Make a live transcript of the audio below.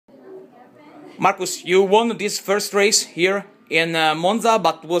Markus, you won this first race here in Monza,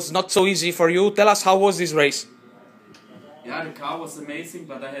 but was not so easy for you. Tell us, how was this race? Yeah, the car was amazing,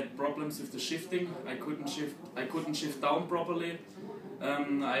 but I had problems with the shifting. I couldn't shift down properly.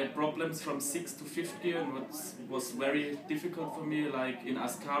 I had problems from 6th to 5th gear, and what was very difficult for me, like in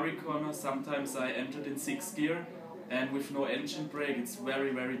Ascari corner, sometimes I entered in 6th gear, and with no engine brake it's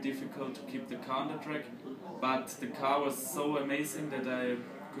very difficult to keep the car on the track. But the car was so amazing that I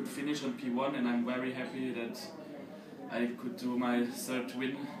could finish on P1, and I'm very happy that I could do my third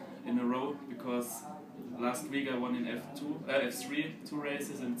win in a row, because last week I won in F3 two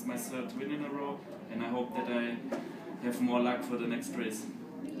races, and it's my third win in a row, and I hope that I have more luck for the next race.